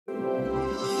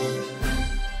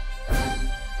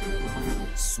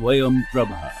Swayam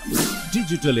Prabha.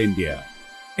 Digital India.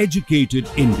 Educated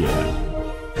India.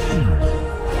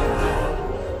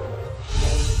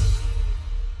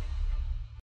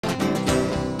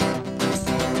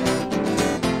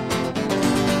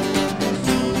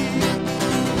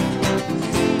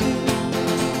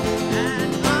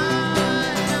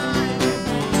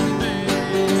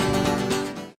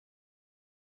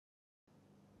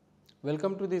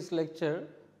 Welcome to this lecture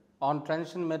on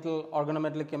transition metal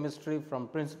organometallic chemistry from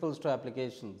principles to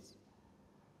applications.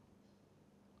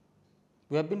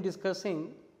 We have been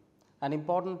discussing an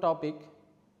important topic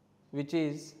which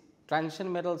is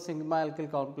transition metal sigma alkyl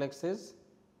complexes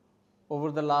over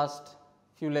the last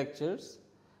few lectures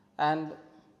and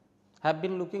have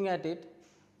been looking at it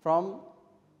from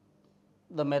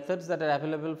the methods that are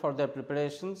available for their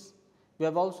preparations. We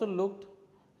have also looked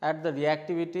at the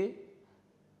reactivity,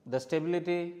 the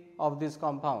stability of these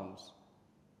compounds.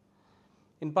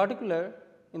 In particular,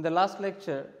 in the last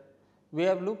lecture, we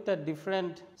have looked at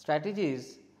different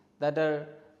strategies that are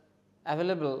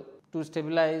available to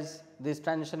stabilize these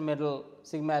transition metal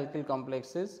sigma alkyl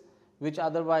complexes, which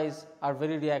otherwise are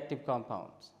very reactive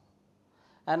compounds.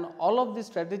 And all of these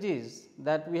strategies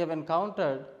that we have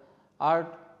encountered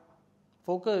are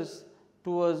focused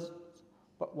towards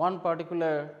one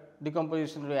particular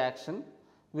decomposition reaction,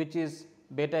 which is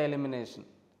beta elimination.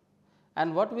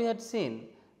 And what we had seen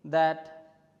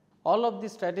that all of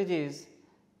these strategies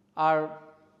are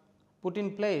put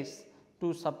in place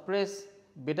to suppress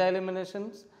beta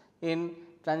eliminations in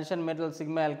transition metal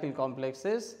sigma alkyl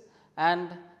complexes, and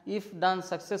if done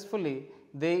successfully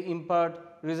they impart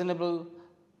reasonable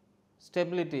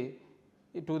stability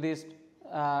to these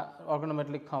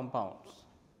organometallic compounds.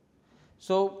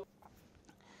 So,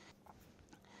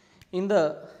 in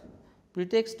the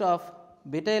pretext of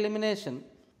beta elimination,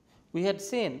 we had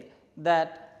seen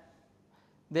that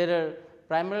there are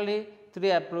primarily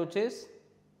three approaches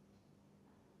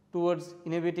towards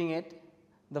inhibiting it.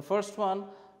 The first one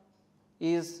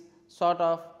is sort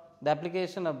of the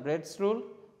application of Brett's rule.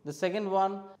 The second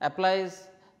one applies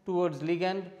towards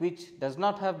ligand which does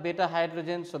not have beta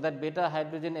hydrogen, so that beta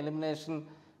hydrogen elimination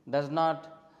does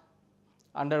not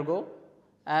undergo,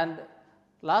 and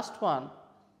last one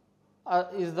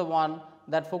is the one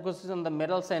that focuses on the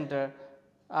metal center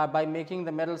by making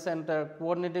the metal center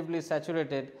coordinatively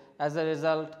saturated. As a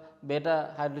result,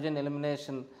 beta hydrogen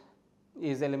elimination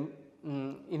is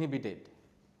inhibited.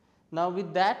 Now,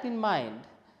 with that in mind,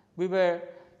 we were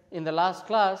in the last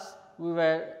class we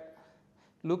were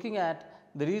looking at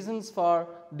the reasons for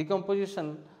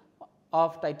decomposition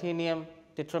of titanium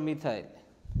tetramethyl.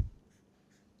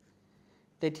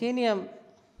 Titanium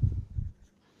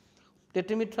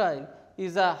tetramethyl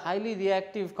is a highly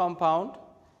reactive compound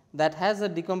that has a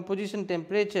decomposition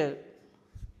temperature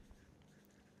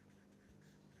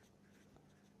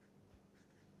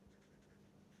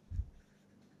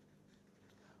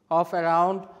of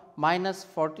around minus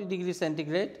 40 degree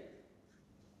centigrade,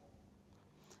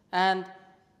 and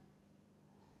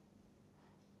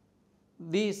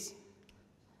this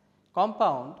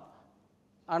compound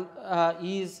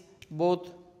is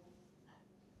both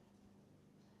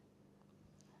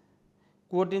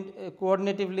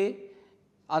coordinatively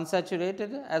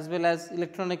unsaturated as well as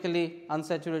electronically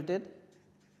unsaturated.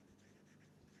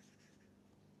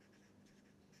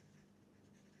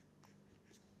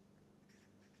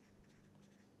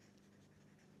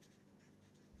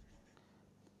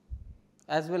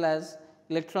 As well as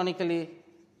electronically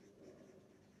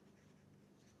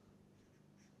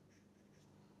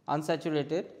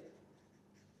unsaturated.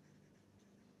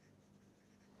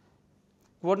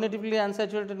 Coordinatively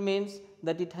unsaturated means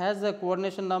that it has a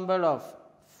coordination number of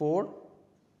 4.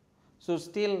 So,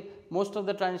 still most of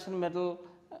the transition metal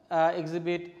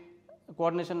exhibit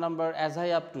coordination number as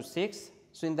high up to 6.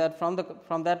 So, in that from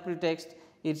that pretext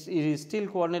it is still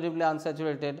coordinatively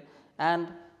unsaturated, and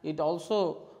it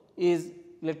also is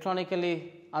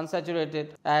electronically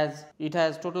unsaturated as it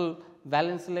has total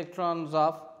valence electrons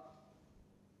of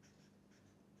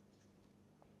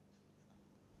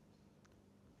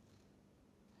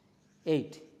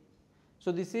 8.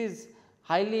 So, this is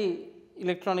highly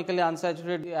electronically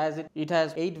unsaturated as it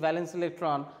has 8 valence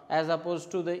electron as opposed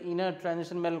to the inner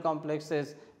transition metal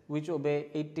complexes which obey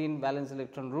 18 valence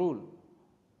electron rule.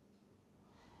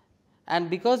 And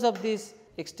because of this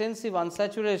extensive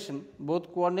unsaturation,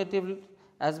 both coordinative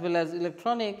as well as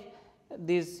electronic,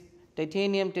 this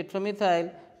titanium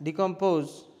tetramethyl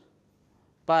decompose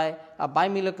by a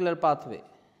bimolecular pathway.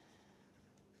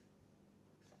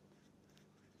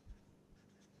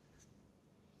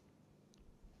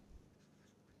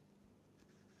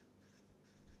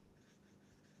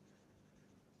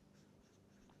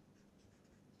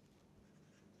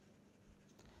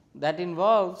 that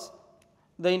involves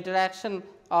the interaction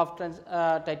of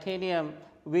titanium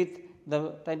with the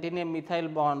titanium methyl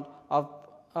bond of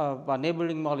a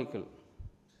neighboring molecule.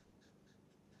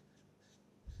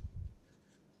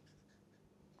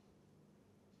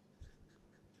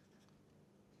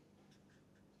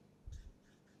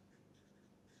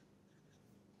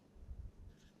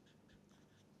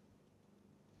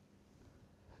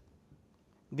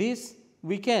 This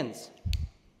weakens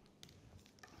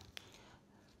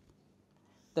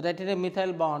the titanium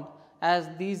methyl bond, as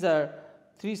these are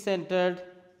 3 centered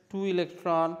 2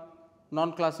 electron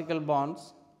non classical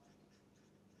bonds,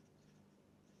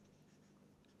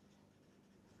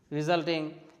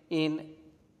 resulting in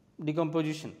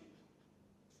decomposition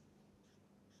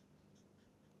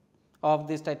of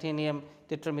this titanium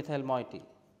tetramethyl moiety.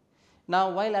 Now,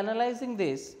 while analyzing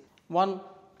this, one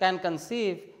can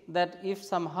conceive that if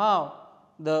somehow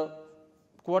the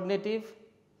coordinative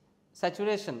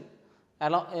saturation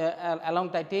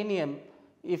along titanium,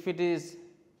 if it is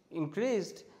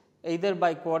increased either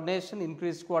by coordination,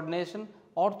 increased coordination,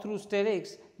 or through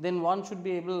sterics, then one should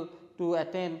be able to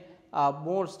attain a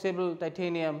more stable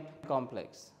titanium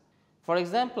complex. For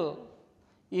example,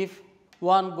 if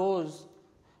one goes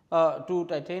to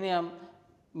titanium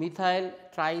methyl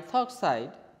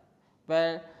triethoxide,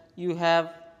 where you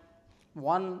have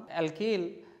one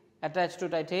alkyl attached to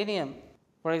titanium,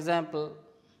 for example,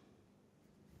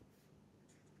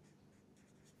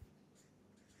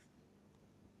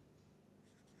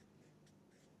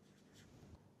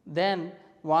 then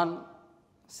one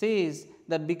sees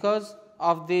that because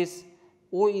of this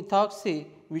O ethoxy,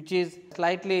 which is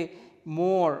slightly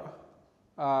more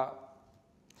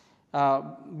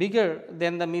bigger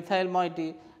than the methyl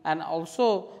moiety, and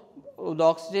also the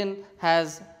oxygen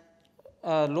has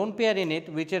a lone pair in it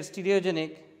which are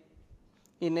stereogenic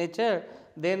in nature,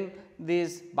 then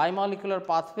this bimolecular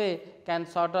pathway can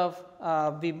sort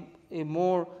of be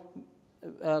more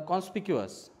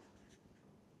conspicuous.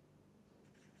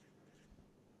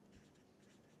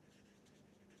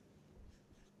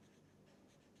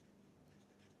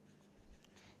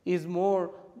 Is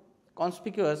more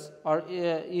conspicuous or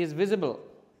is visible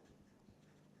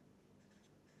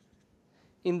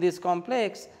in this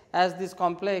complex, as this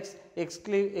complex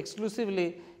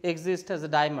exclusively exists as a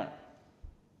dimer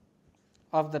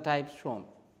of the type shown.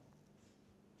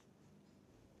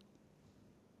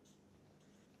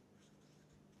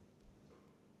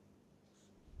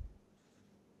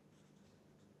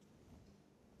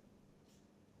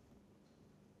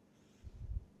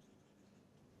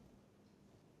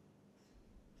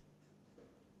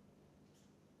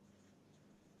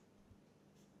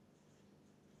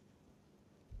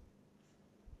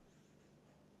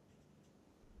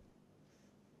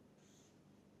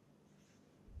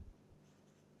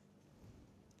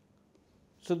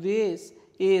 So, this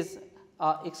is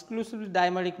a exclusively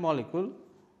dimeric molecule,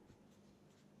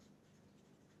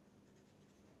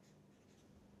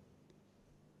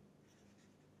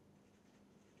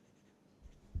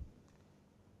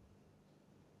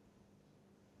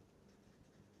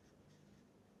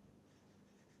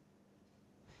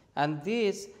 and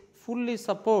this fully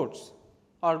supports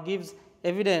or gives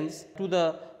evidence to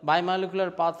the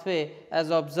bimolecular pathway as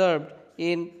observed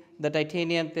in the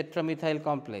titanium tetramethyl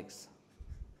complex.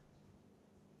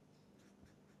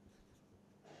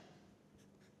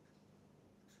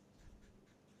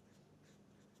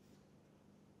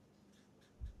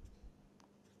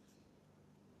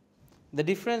 The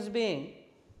difference being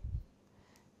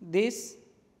this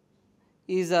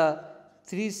is a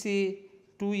 3C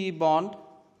 2E bond,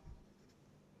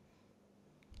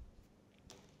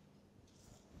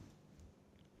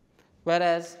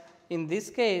 whereas in this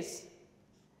case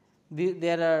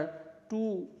there are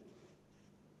two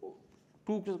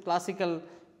classical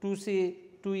 2C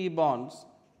 2E bonds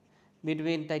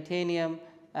between titanium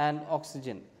and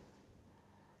oxygen.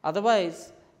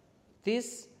 Otherwise,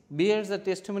 this bears a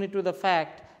testimony to the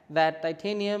fact that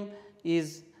titanium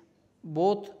is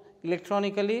both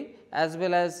electronically as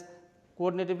well as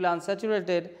coordinatively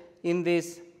unsaturated in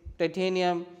this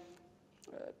titanium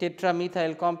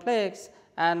tetramethyl complex,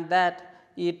 and that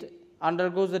it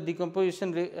undergoes the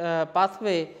decomposition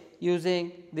pathway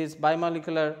using this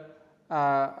bimolecular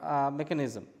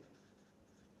mechanism.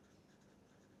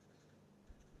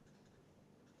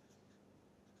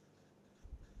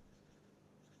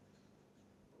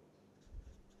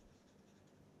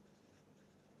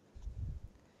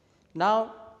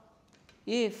 Now,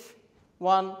 if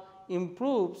one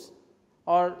improves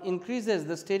or increases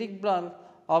the steric bulk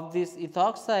of this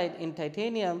ethoxide in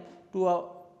titanium to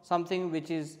something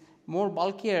which is more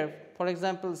bulkier, for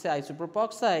example, say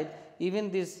isopropoxide,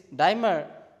 even this dimer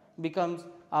becomes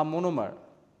a monomer.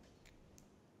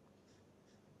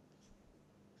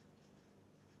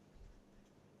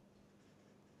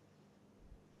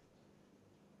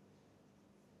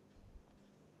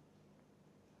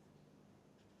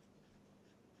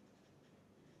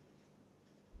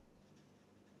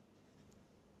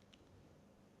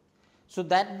 So,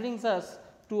 that brings us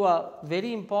to a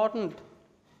very important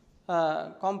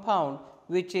compound,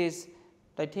 which is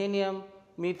titanium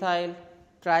methyl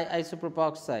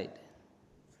triisopropoxide.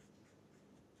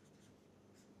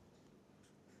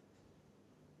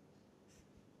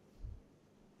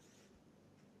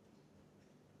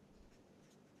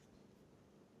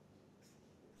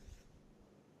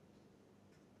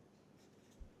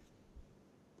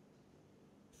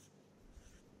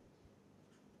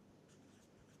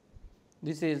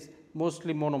 This is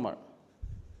mostly monomer.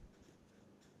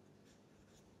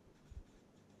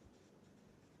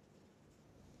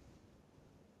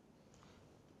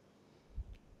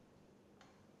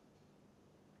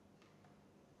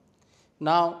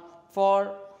 Now,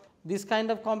 for this kind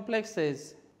of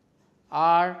complexes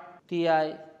R,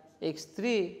 Ti,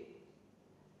 X3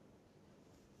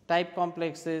 type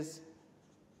complexes,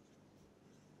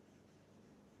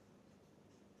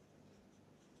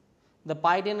 the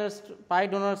pi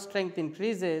donor strength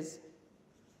increases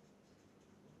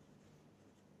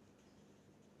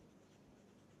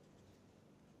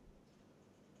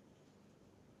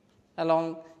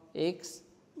along X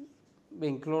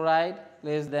being chloride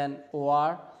less than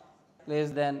OR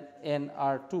less than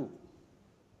NR2.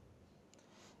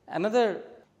 Another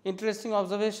interesting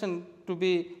observation to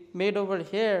be made over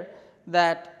here,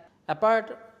 that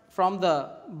apart from the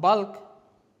bulk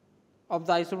of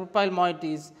the isopropyl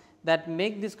moieties that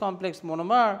make this complex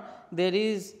monomer, there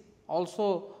is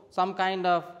also some kind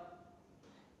of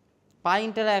pi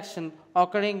interaction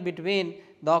occurring between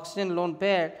the oxygen lone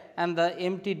pair and the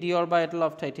empty d orbital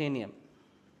of titanium.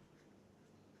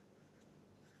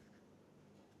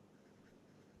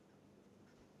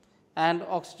 And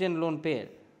oxygen lone pair,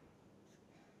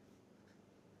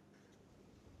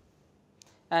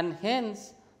 and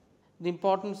hence the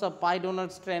importance of pi donor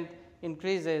strength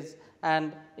increases,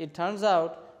 and it turns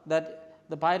out that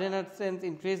the pi donor strength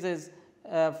increases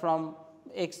from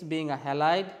X being a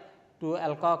halide to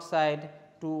alkoxide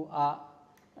to a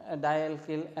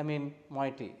dialkyl amine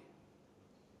moiety.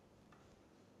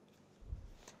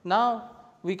 Now,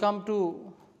 we come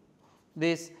to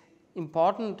this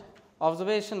important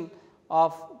observation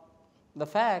of the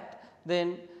fact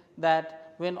then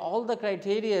that when all the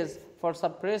criteria for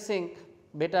suppressing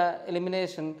beta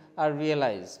elimination are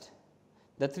realized,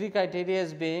 the three criteria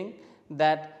being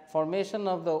that formation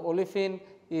of the olefin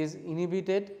is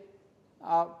inhibited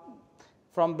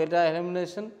from beta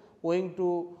elimination owing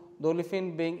to the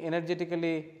olefin being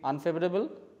energetically unfavorable.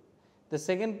 The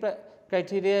second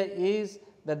criteria is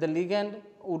that the ligand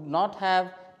would not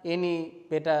have any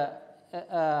beta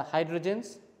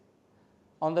hydrogens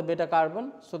on the beta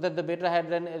carbon, so that the beta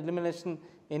hydrogen elimination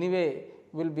anyway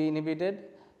will be inhibited.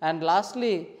 And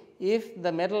lastly, if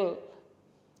the metal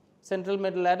central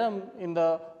metal atom in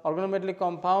the organometallic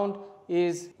compound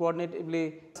is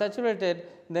coordinatively saturated,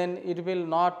 then it will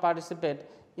not participate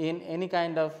in any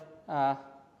kind of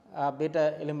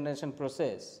beta elimination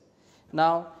process.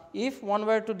 Now, if one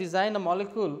were to design a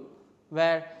molecule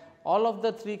where all of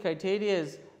the three criteria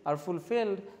are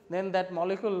fulfilled, then that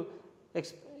molecule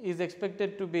is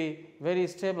expected to be very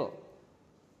stable.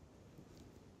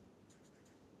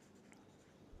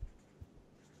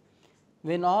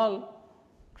 When all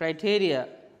criteria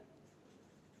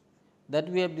that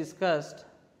we have discussed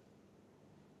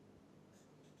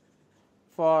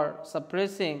for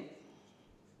suppressing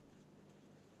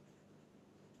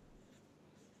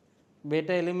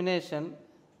beta elimination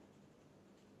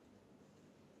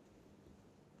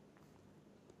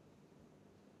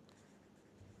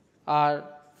are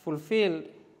fulfilled,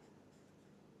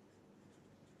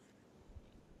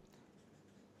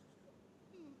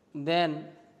 then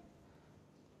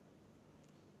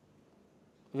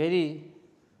very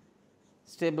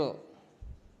stable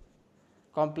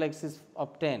complex is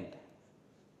obtained.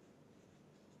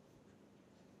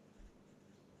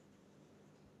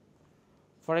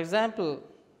 For example,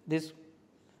 this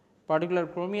particular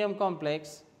chromium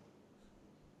complex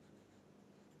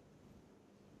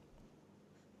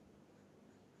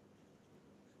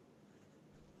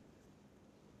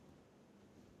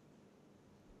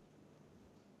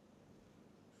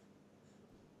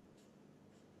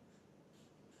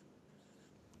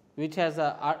which has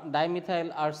a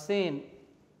dimethyl arsine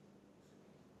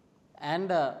and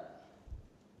a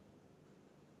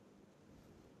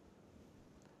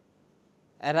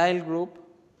aryl group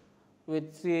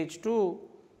with CH2,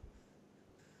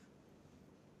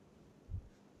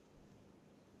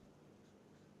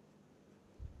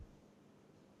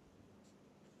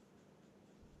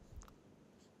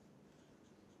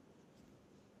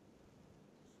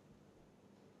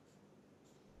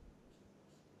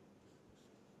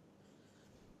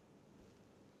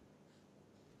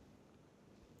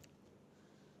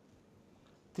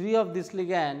 three of this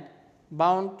ligand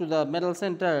bound to the metal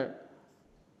center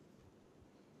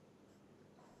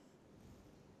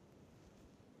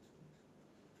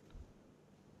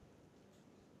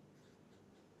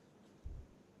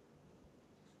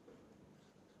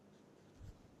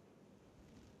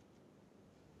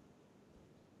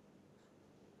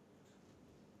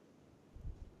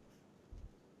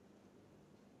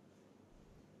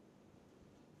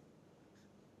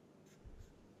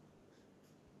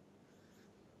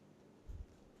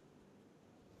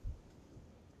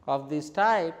of this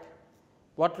type,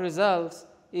 what results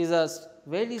is a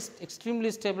very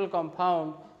extremely stable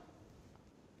compound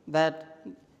that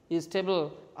is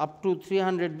stable up to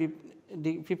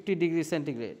 350 degrees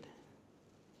centigrade.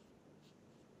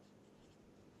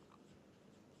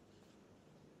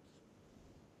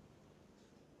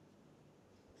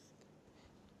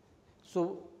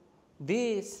 So,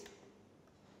 this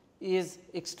is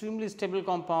extremely stable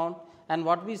compound, and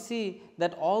what we see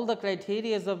that all the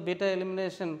criteria of beta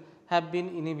elimination have been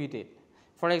inhibited.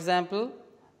 For example,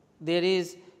 there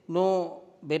is no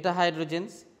beta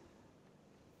hydrogens,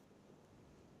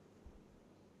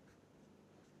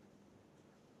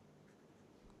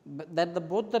 that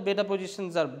both the beta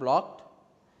positions are blocked.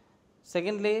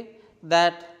 Secondly,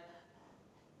 that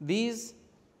these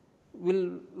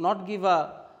will not give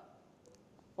a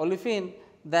olefin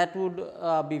that would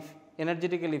be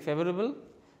energetically favorable,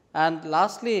 and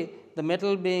lastly the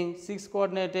metal being 6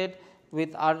 coordinated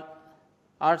with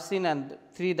arsine and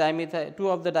 2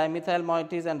 of the dimethyl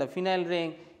moieties and a phenyl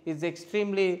ring is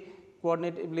extremely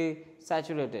coordinatively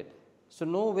saturated. So,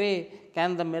 no way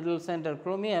can the metal center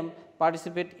chromium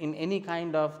participate in any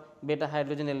kind of beta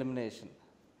hydrogen elimination.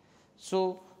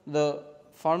 So, the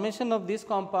formation of these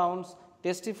compounds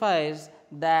testifies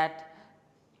that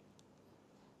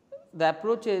the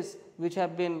approaches which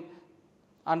have been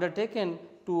undertaken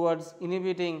towards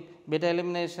inhibiting beta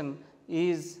elimination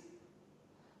is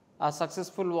a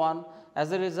successful one.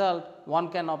 As a result,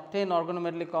 one can obtain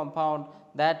organometallic compound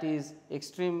that is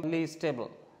extremely stable.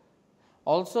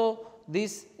 Also,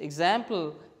 this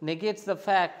example negates the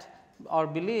fact or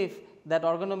belief that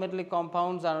organometallic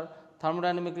compounds are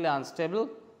thermodynamically unstable.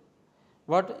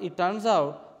 What it turns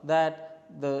out that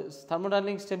the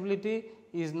thermodynamic stability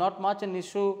is not much an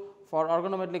issue for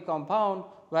organometallic compound,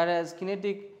 whereas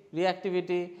kinetic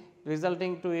reactivity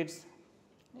resulting to its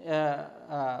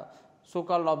so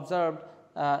called observed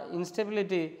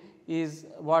instability is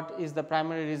what is the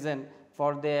primary reason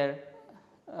for their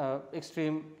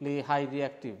extremely high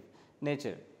reactive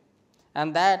nature,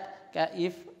 and that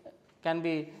can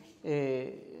be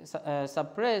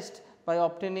suppressed by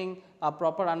obtaining a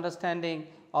proper understanding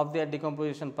of their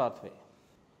decomposition pathway.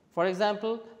 For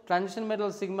example, transition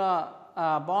metal sigma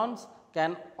bonds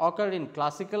can occur in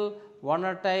classical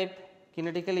Werner type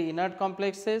kinetically inert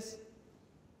complexes.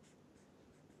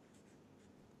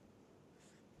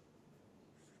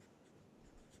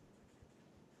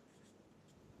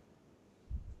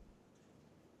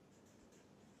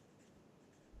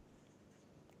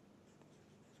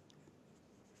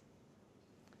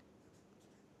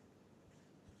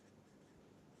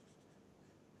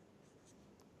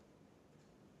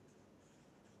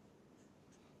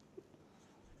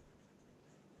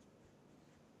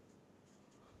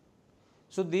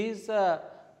 So, these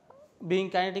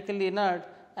being kinetically inert,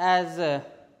 as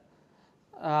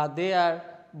they are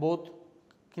both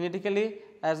kinetically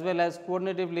as well as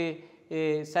coordinatively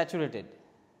saturated.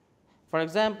 For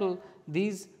example,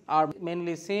 these are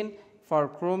mainly seen for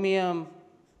chromium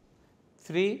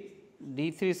 3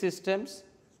 D3 systems,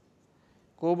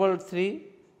 cobalt 3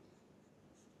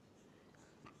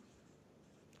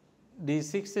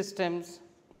 D6 systems,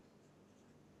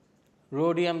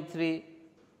 rhodium 3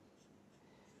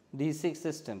 D6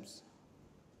 systems.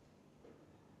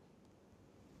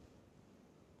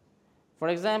 For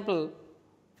example,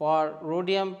 for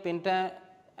rhodium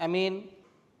pentamine,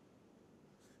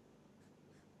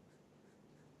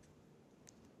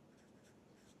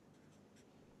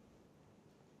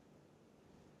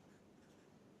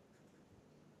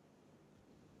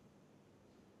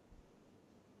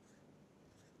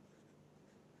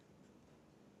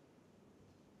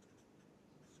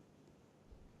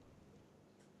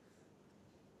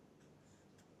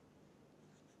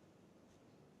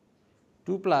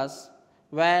 two plus,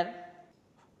 where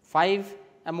 5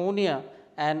 ammonia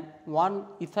and 1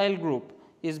 ethyl group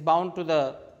is bound to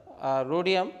the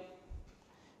rhodium.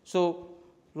 So,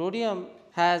 rhodium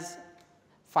has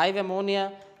 5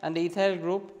 ammonia and the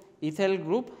ethyl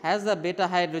group has the beta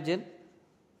hydrogen.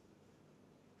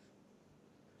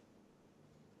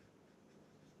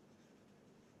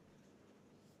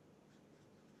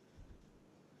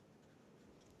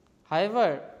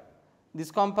 However,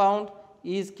 this compound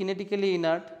is kinetically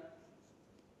inert,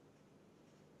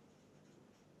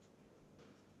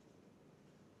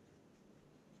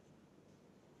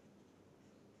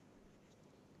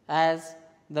 as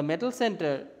the metal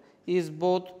center is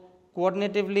both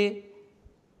coordinatively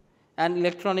and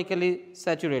electronically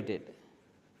saturated.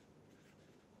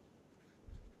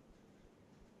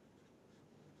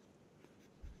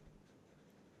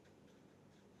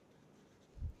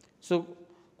 So,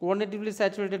 coordinatively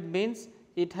saturated means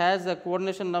it has a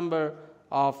coordination number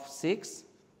of 6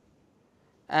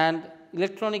 and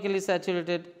electronically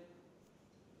saturated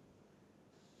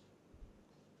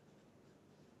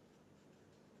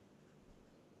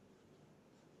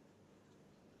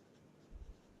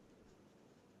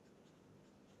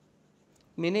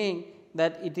meaning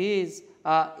that it is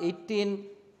a 18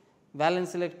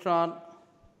 valence electron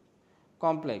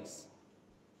complex.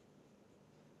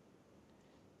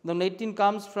 The 18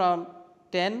 comes from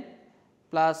 10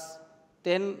 plus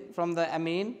 10 from the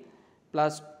amine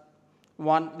plus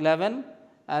 1 11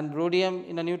 and rhodium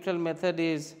in a neutral method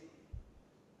is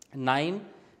 9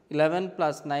 11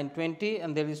 plus 9 20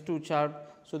 and there is 2 charge.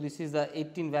 So, this is the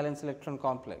 18 valence electron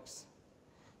complex.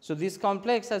 So, this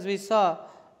complex as we saw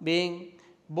being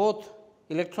both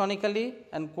electronically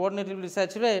and coordinatively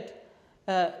saturated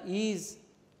is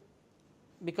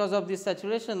because of this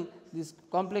saturation, this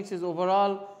complex is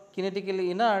overall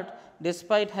kinetically inert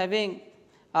despite having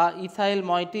a ethyl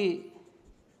moiety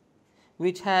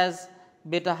which has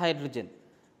beta hydrogen.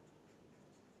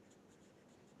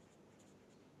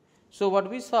 So, what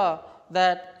we saw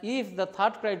that if the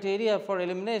third criteria for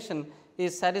elimination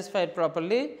is satisfied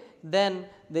properly, then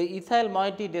the ethyl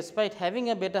moiety despite having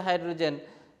a beta hydrogen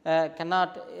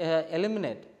cannot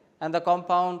eliminate and the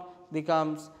compound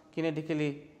becomes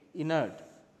kinetically inert.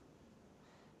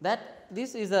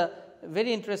 This is a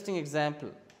very interesting example.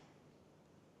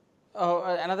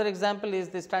 Another example is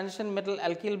this transition metal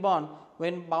alkyl bond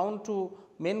when bound to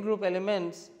main group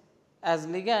elements as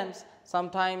ligands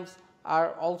sometimes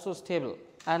are also stable,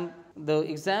 and the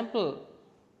example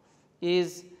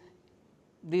is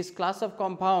this class of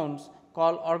compounds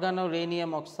called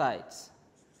organorhenium oxides.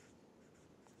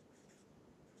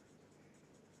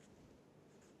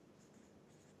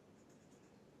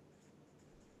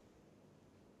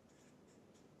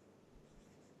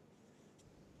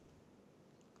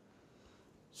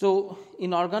 So,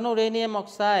 in organorhenium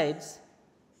oxides,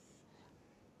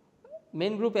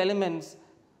 main group elements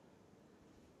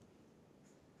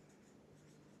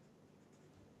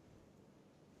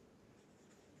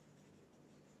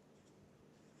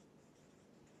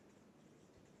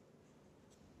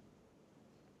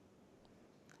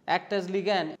act as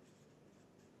ligand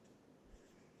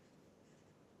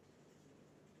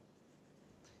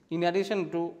in addition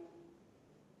to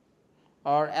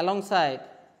or alongside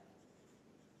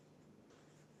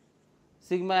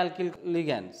sigma alkyl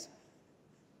ligands.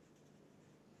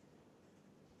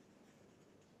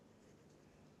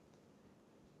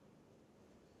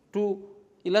 To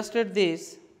illustrate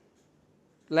this,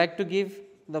 like to give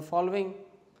the following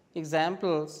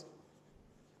examples.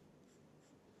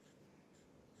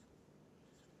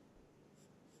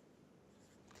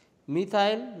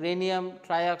 Methyl rhenium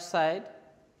trioxide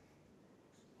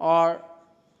or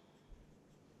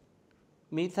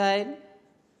methyl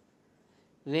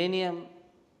rhenium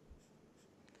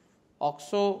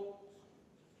oxo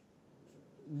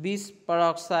bis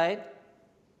peroxide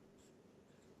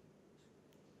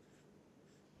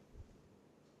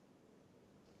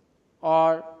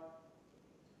or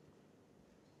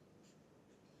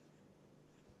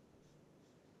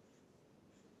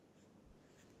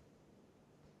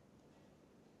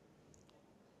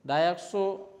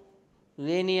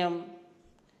dioxorhenium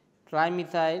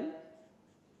trimethyl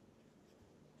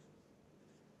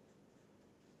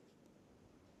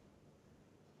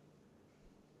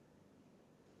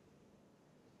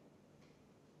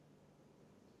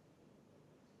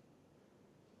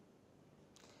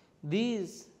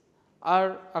These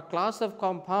are a class of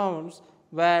compounds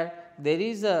where there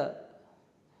is a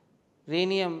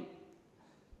rhenium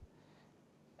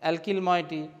alkyl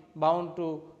moiety bound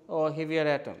to heavier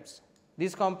atoms.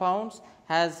 These compounds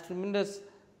has tremendous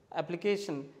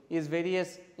application in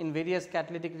various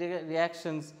catalytic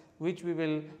reactions which we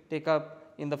will take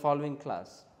up in the following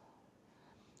class.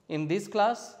 In this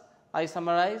class, I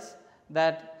summarize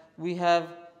that we have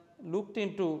looked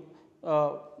into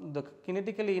the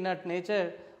kinetically inert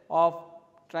nature of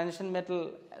transition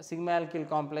metal sigma alkyl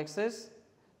complexes,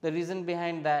 the reason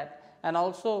behind that, and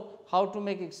also how to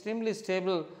make extremely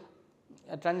stable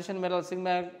transition metal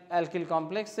sigma alkyl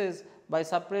complexes by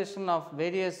suppression of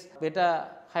various beta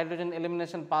hydrogen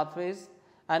elimination pathways.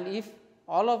 And if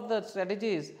all of the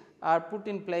strategies are put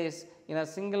in place in a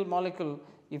single molecule,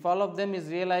 if all of them is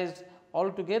realized all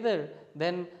together,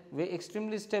 then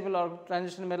extremely stable or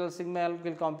transition metal sigma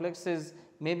alkyl complexes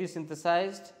may be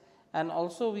synthesized. And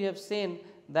also we have seen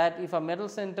that if a metal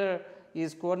center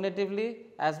is coordinatively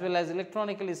as well as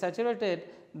electronically saturated,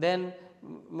 then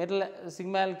metal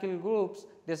sigma alkyl groups,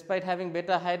 despite having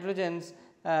beta hydrogens,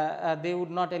 they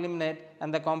would not eliminate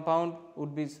and the compound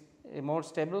would be more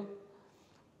stable.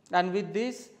 And with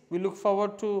this, we look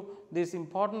forward to this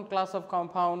important class of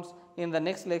compounds in the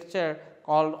next lecture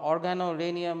called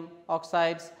organorhenium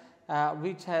oxides,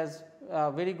 which has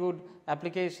very good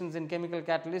applications in chemical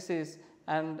catalysis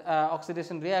and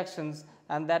oxidation reactions,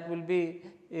 and that will be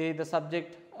the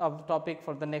subject of the topic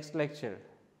for the next lecture.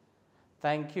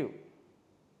 Thank you.